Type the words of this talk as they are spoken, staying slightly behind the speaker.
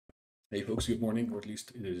Hey folks, good morning, or at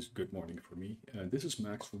least it is good morning for me. This is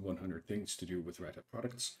Max from 100 Things to Do with Red Hat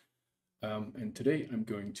Products. And today I'm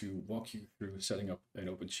going to walk you through setting up an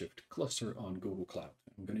OpenShift cluster on Google Cloud.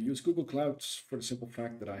 I'm going to use Google Cloud for the simple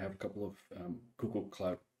fact that I have a couple of Google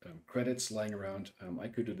Cloud credits lying around. I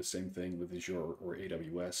could do the same thing with Azure or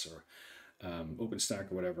AWS or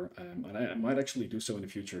OpenStack or whatever. And I might actually do so in the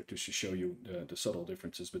future to show you the subtle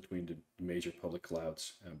differences between the major public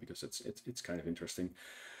clouds because it's kind of interesting.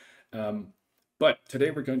 But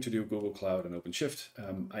today we're going to do Google Cloud and OpenShift.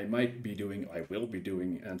 I will be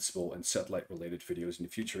doing Ansible and Satellite related videos in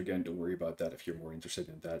the future. Again, don't worry about that if you're more interested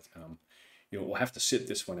in that. We'll have to sit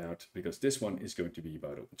this one out because this one is going to be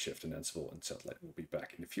about OpenShift, and Ansible and Satellite will be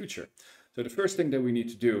back in the future. So the first thing that we need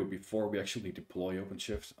to do before we actually deploy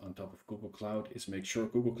OpenShift on top of Google Cloud is make sure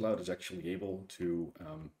Google Cloud is actually able to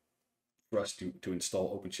for us to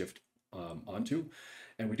install OpenShift onto.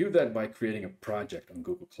 And we do that by creating a project on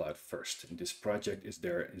Google Cloud first. And this project is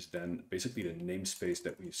then basically the namespace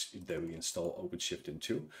that we install OpenShift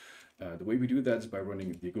into. The way we do that is by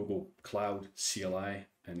running the Google Cloud CLI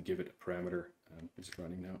and give it a parameter. Is it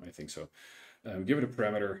running now? I think so. Give it a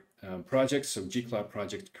parameter project. So gcloud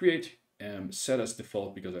project create set as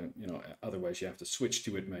default because otherwise you have to switch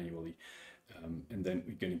to it manually. And then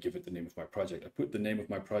we're going to give it the name of my project. I put the name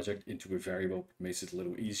of my project into a variable, makes it a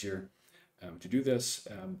little easier to do this.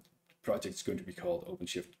 Project is going to be called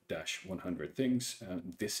OpenShift-100 things.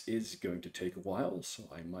 This is going to take a while, so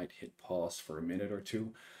I might hit pause for a minute or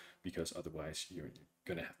two, because otherwise you're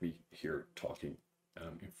going to have me here talking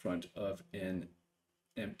in front of an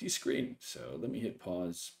empty screen. So let me hit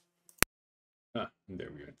pause. There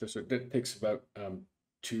we go. So that takes about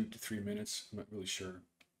 2 to 3 minutes. I'm not really sure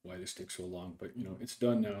why this takes so long, but it's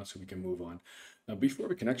done now, so we can move on. Before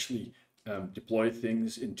we can actually deploy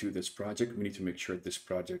things into this project, we need to make sure this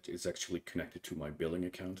project is actually connected to my billing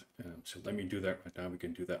account. So let me do that right now. We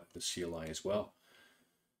can do that with the CLI as well.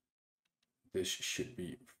 This should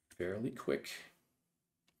be fairly quick.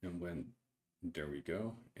 And there we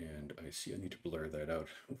go. And I see I need to blur that out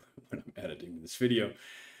when I'm editing this video.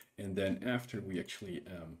 And then after we actually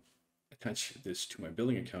attach this to my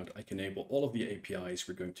billing account, I can enable all of the APIs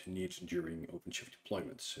we're going to need during OpenShift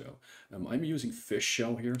deployment. So I'm using Fish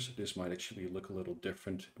Shell here, so this might actually look a little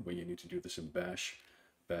different when you need to do this in Bash.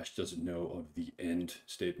 Bash doesn't know of the end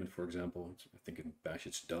statement, for example. I think in Bash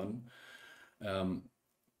it's done.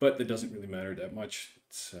 But that doesn't really matter that much.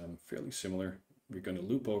 It's fairly similar. We're going to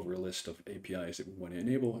loop over a list of APIs that we want to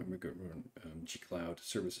enable, and we're going to run gcloud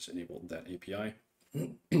services enable that API.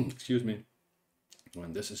 Excuse me.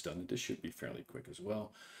 When this is done, this should be fairly quick as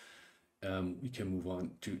well. We can move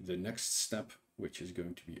on to the next step, which is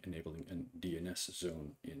going to be enabling a DNS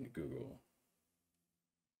zone in Google.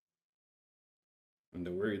 And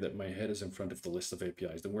don't worry that my head is in front of the list of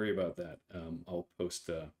APIs. Don't worry about that. I'll post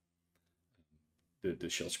the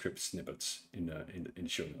shell script snippets in the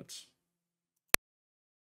show notes.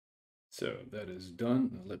 So that is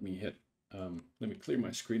done. Now let me clear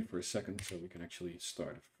my screen for a second so we can actually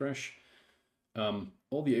start afresh.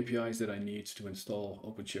 All the APIs that I need to install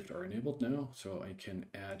OpenShift are enabled now, so I can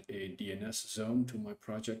add a DNS zone to my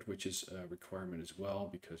project, which is a requirement as well,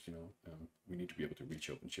 because we need to be able to reach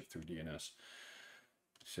OpenShift through DNS.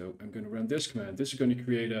 So I'm going to run this command. This is going to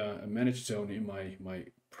create a managed zone in my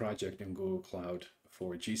project in Google Cloud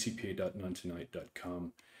for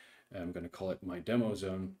gcp.nontonight.com. I'm going to call it my demo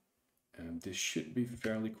zone. This should be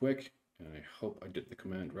fairly quick, and I hope I did the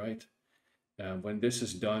command right. When this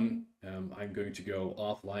is done, I'm going to go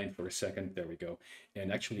offline for a second, there we go,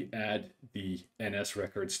 and actually add the NS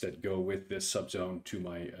records that go with this subzone to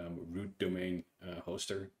my root domain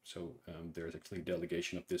hoster. So there's actually a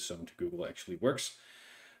delegation of this zone to Google actually works,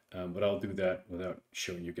 but I'll do that without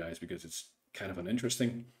showing you guys because it's kind of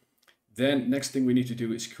uninteresting. Then next thing we need to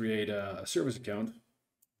do is create a service account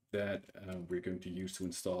that we're going to use to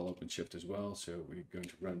install OpenShift as well. So we're going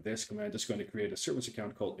to run this command. It's going to create a service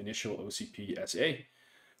account called initial OCP SA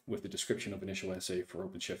with the description of initial SA for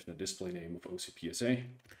OpenShift and a display name of OCP SA.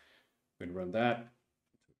 I'm going to run that.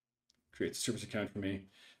 Create a service account for me.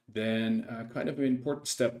 Then kind of an important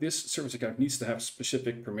step, this service account needs to have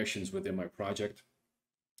specific permissions within my project.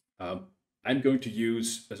 I'm going to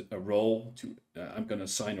use a role I'm going to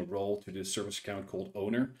assign a role to this service account called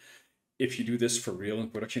owner. If you do this for real in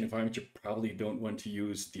production environment, you probably don't want to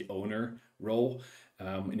use the owner role.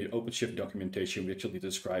 In the OpenShift documentation, we actually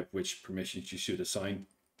describe which permissions you should assign.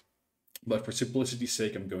 But for simplicity's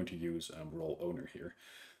sake, I'm going to use role owner here.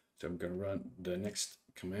 So I'm going to run the next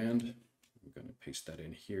command. I'm going to paste that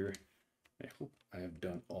in here. I hope I have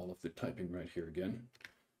done all of the typing right here again.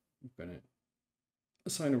 I'm going to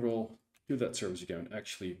assign a role to that service account.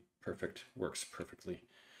 Actually, Perfect, works perfectly.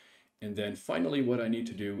 And then finally, what I need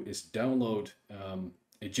to do is download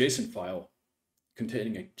a JSON file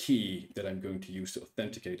containing a key that I'm going to use to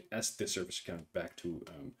authenticate as this service account back to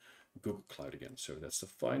Google Cloud again. So that's the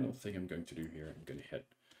final thing I'm going to do here. I'm going to hit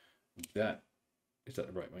that. Is that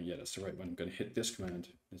the right one? Yeah, that's the right one. I'm going to hit this command.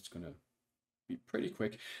 It's going to be pretty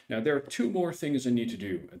quick. Now, there are two more things I need to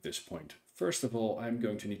do at this point. First of all, I'm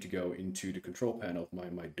going to need to go into the control panel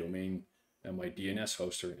of my domain and my DNS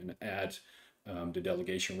hoster and add the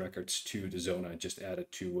delegation records to the zone I just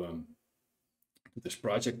added to this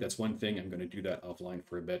project. That's one thing. I'm going to do that offline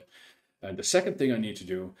for a bit. And the second thing I need to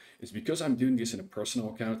do is, because I'm doing this in a personal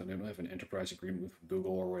account and I don't have an enterprise agreement with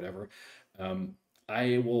Google or whatever,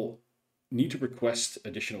 I will need to request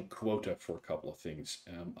additional quota for a couple of things.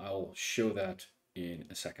 I'll show that in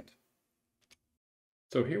a second.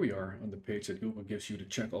 So here we are on the page that Google gives you to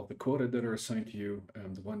check all the quota that are assigned to you.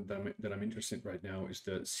 The one that I'm interested in right now is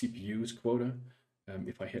the CPU's quota.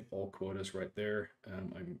 If I hit all quotas right there,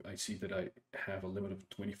 I see that I have a limit of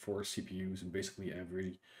 24 CPUs in basically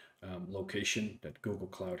every location that Google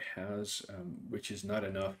Cloud has, which is not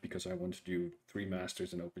enough because I want to do 3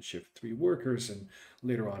 masters in OpenShift, 3 workers, and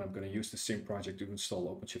later on I'm going to use the same project to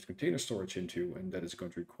install OpenShift container storage into, and that is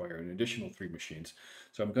going to require an additional 3 machines.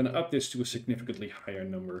 So I'm going to up this to a significantly higher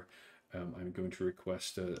number. I'm going to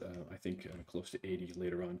request, I think, close to 80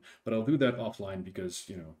 later on, but I'll do that offline because,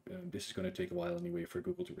 you know, this is going to take a while anyway for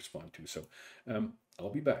Google to respond to. So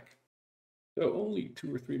I'll be back. So only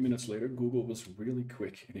 2 or 3 minutes later, Google was really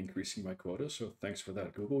quick in increasing my quota. So thanks for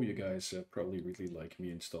that, Google. You guys probably really like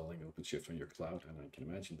me installing OpenShift on your cloud, and I can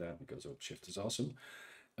imagine that because OpenShift is awesome.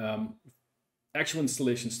 Actual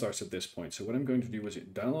installation starts at this point. So what I'm going to do is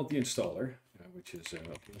download the installer, which is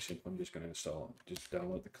simple. I'm just going to just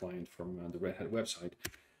download the client from the Red Hat website.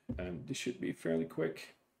 And this should be fairly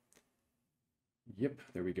quick. Yep,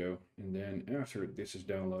 there we go. And then after this is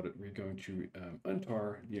downloaded, we're going to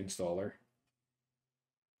untar the installer.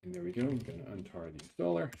 And there we go. I'm going to untar the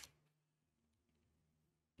installer.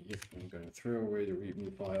 Yep, I'm going to throw away the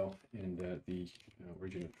readme file and the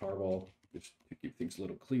original tarball, just to keep things a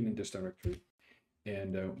little clean in this directory.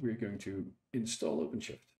 And we're going to install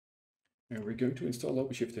OpenShift. And we're going to install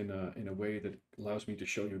OpenShift in a way that allows me to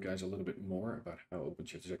show you guys a little bit more about how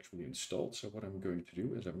OpenShift is actually installed. So what I'm going to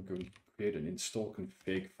do is I'm going to create an install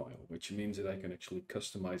config file, which means that I can actually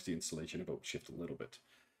customize the installation of OpenShift a little bit.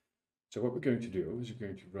 So what we're going to do is we're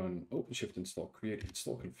going to run OpenShift install create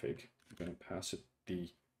install config. I'm going to pass it the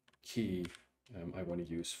key I want to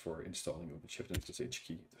use for installing OpenShift, and it's SSH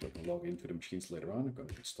key. So I can log into the machines later on. I'm going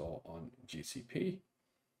to install on GCP.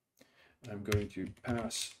 I'm going to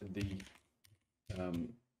pass the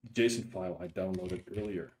JSON file I downloaded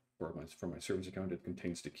earlier for my service account that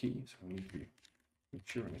contains the key. So I need to make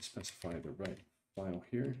sure I specify the right file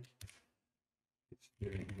here. It's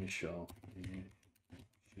the initial,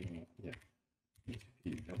 yeah,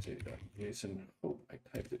 JSON. Oh, I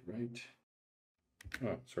typed it right.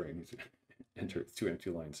 Oh, sorry, I need to enter 2 empty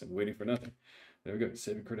lines. I'm waiting for nothing. There we go,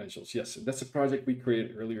 saving credentials. Yes, that's a project we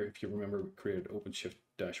created earlier. If you remember, we created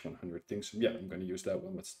OpenShift-100 things. So yeah, I'm going to use that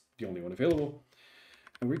one. That's the only one available.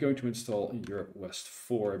 And we're going to install Europe West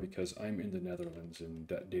 4 because I'm in the Netherlands and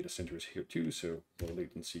that data center is here too. So low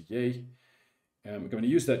latency, yay. I'm going to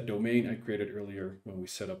use that domain I created earlier when we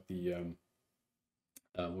set up the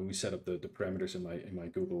parameters in my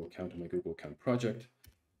Google account project.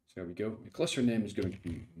 So there we go. The cluster name is going to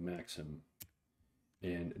be Maxim.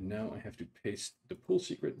 And now I have to paste the pull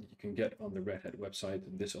secret that you can get on the Red Hat website.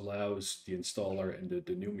 And this allows the installer and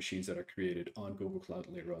the new machines that are created on Google Cloud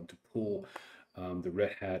later on to pull the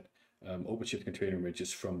Red Hat OpenShift container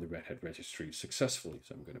images from the Red Hat registry successfully.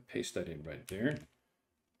 So I'm going to paste that in right there.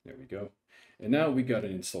 There we go. And now we got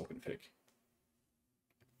an install config.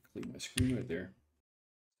 Clean my screen right there.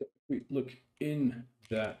 So if we look in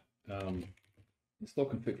that install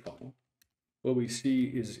config file, what we see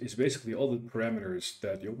is basically all the parameters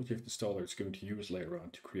that the OpenShift installer is going to use later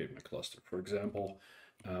on to create my cluster. For example,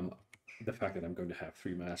 the fact that I'm going to have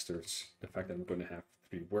 3 masters, the fact that I'm going to have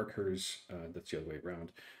 3 workers, that's the other way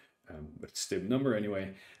around, but it's the number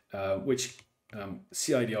anyway, which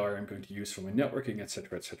CIDR I'm going to use for my networking,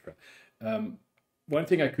 etc., etc. One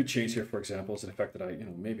thing I could change here, for example, is the fact that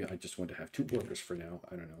maybe I just want to have 2 workers for now.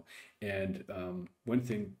 I don't know. And one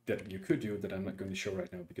thing that you could do that I'm not going to show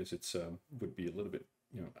right now because it's would be a little bit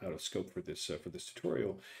out of scope for this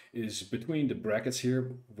tutorial is between the brackets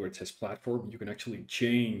here where it says platform, you can actually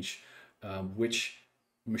change which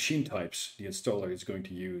machine types the installer is going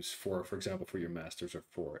to use for example, for your masters or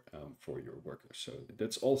for your workers. So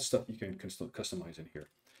that's all stuff you can customize in here.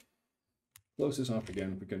 Close this off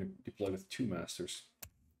again. We're going to deploy with 2 masters.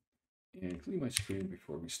 and clean my screen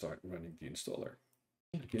before we start running the installer.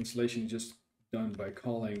 The installation is just done by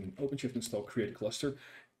calling OpenShift install create cluster.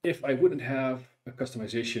 If I wouldn't have a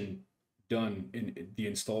customization done in the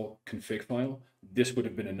install config file, this would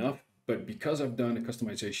have been enough. But because I've done a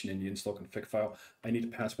customization in the install config file, I need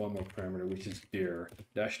to pass one more parameter, which is dir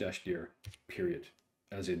 --dir period,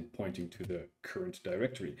 as in pointing to the current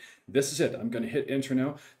directory. This is it. I'm going to hit enter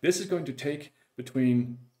now. This is going to take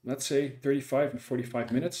between, let's say, 35 and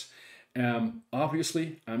 45 minutes.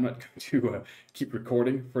 Obviously, I'm not going to keep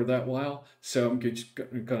recording for that while, so I'm just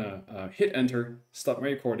gonna hit enter, stop my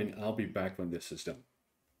recording, and I'll be back when this is done.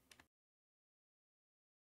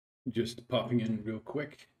 Just popping in real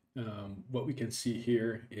quick. What we can see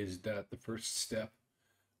here is that the first step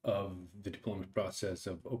of the deployment process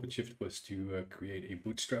of OpenShift was to create a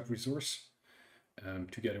bootstrap resource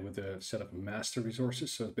together with a set of master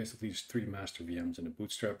resources. So basically there's 3 master VMs and a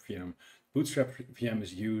bootstrap VM. Bootstrap VM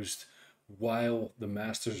is used while the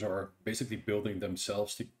masters are basically building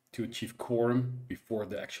themselves to achieve quorum before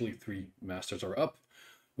the actually 3 masters are up.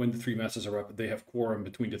 When the 3 masters are up, they have quorum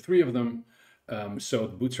between the 3 of them. So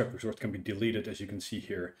the bootstrap resource can be deleted, as you can see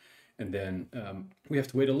here. And then we have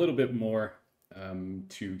to wait a little bit more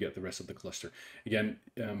to get the rest of the cluster. Again,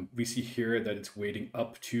 we see here that it's waiting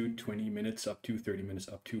up to 20 minutes, up to 30 minutes,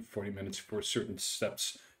 up to 40 minutes for certain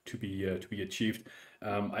steps to be achieved.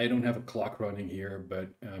 I don't have a clock running here, but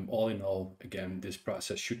all in all, again, this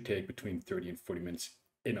process should take between 30 and 40 minutes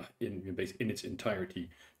in its entirety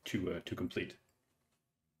to complete.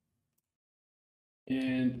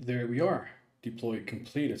 And there we are, deploy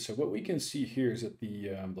completed. So what we can see here is that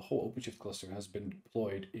the whole OpenShift cluster has been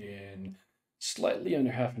deployed in slightly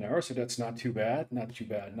under half an hour, so that's not too bad, not too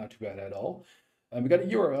bad at all. We got a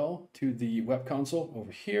URL to the web console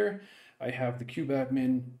over here. I have the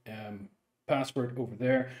kubeadmin password over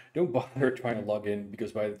there. Don't bother trying to log in,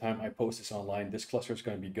 because by the time I post this online, this cluster is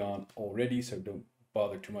going to be gone already, so don't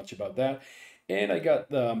bother too much about that. And I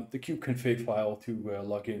got the kubeconfig file to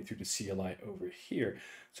log in through the CLI over here.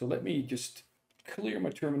 So let me just clear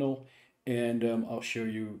my terminal, and I'll show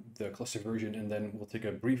you the cluster version, and then we'll take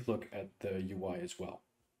a brief look at the UI as well.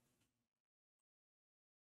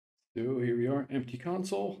 So here we are, empty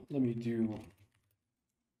console. Let me do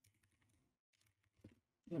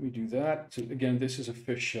that. So again, this is a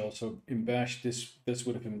fish shell. So in bash, this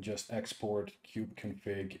would have been just export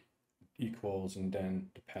kubeconfig equals and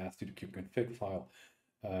then the path to the kubeconfig file.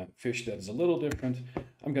 Fish, that is a little different.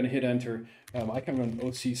 I'm going to hit enter. I can run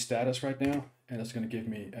OC status right now, and that's going to give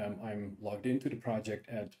me, I'm logged into the project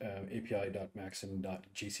at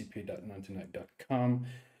api.maxim.gcp.99.com.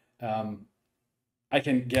 I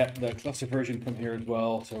can get the cluster version from here as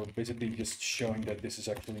well. So basically just showing that this is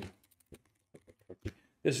actually,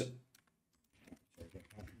 this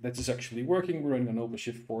is actually working. We're running on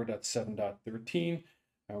OpenShift 4.7.13.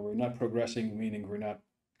 We're not progressing, meaning we're not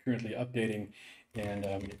currently updating.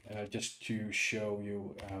 And just to show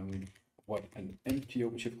you what an empty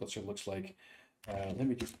OpenShift cluster looks like, let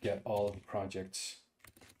me just get all of the projects.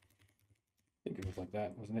 I think it was like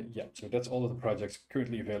that, wasn't it? Yeah, so that's all of the projects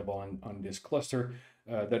currently available on this cluster.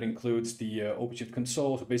 That includes the OpenShift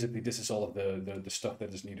console. So basically, this is all of the stuff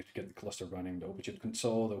that is needed to get the cluster running. The OpenShift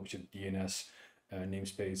console, the OpenShift DNS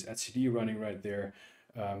namespace, etcd running right there.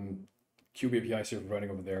 Kube API server running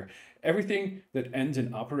over there. Everything that ends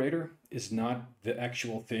in operator is not the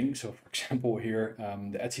actual thing. So for example, here,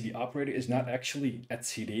 the etcd operator is not actually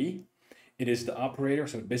etcd. It is the operator,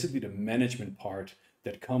 so basically the management part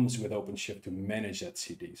that comes with OpenShift to manage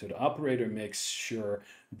etcd. So the operator makes sure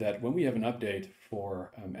that when we have an update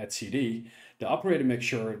for etcd, the operator makes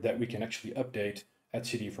sure that we can actually update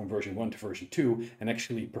etcd from version 1 to version 2 and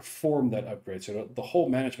actually perform that upgrade. So the whole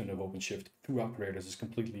management of OpenShift through operators is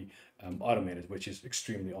completely automated, which is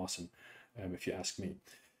extremely awesome, if you ask me.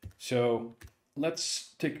 So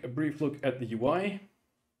let's take a brief look at the UI.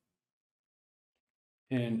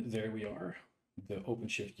 And there we are, the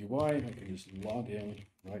OpenShift UI. I can just log in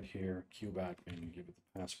right here, kubeadmin, give it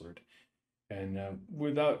the password. And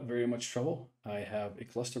without very much trouble, I have a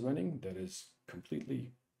cluster running that is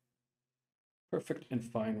completely perfect and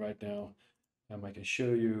fine right now. I can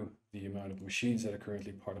show you the amount of machines that are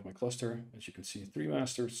currently part of my cluster. As you can see, 3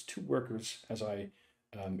 masters, 2 workers, as I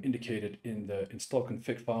indicated in the install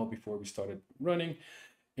config file before we started running.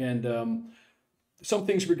 And some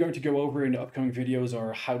things we're going to go over in the upcoming videos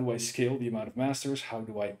are: how do I scale the amount of masters? How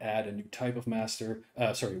do I add a new type of master?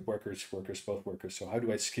 Workers, both workers. So how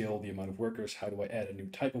do I scale the amount of workers? How do I add a new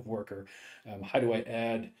type of worker? How do I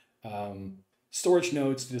add storage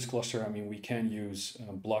nodes to this cluster? I mean, we can use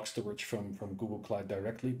block storage from Google Cloud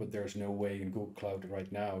directly, but there's no way in Google Cloud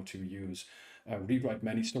right now to use rewrite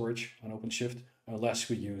many storage on OpenShift unless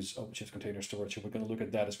we use OpenShift container storage. And we're going to look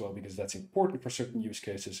at that as well because that's important for certain use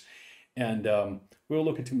cases. And we'll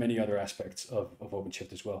look into many other aspects of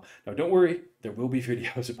OpenShift as well. Now, don't worry, there will be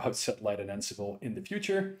videos about Satellite and Ansible in the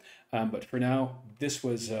future. But for now, this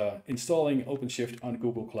was installing OpenShift on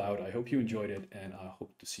Google Cloud. I hope you enjoyed it, and I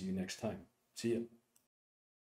hope to see you next time. See you.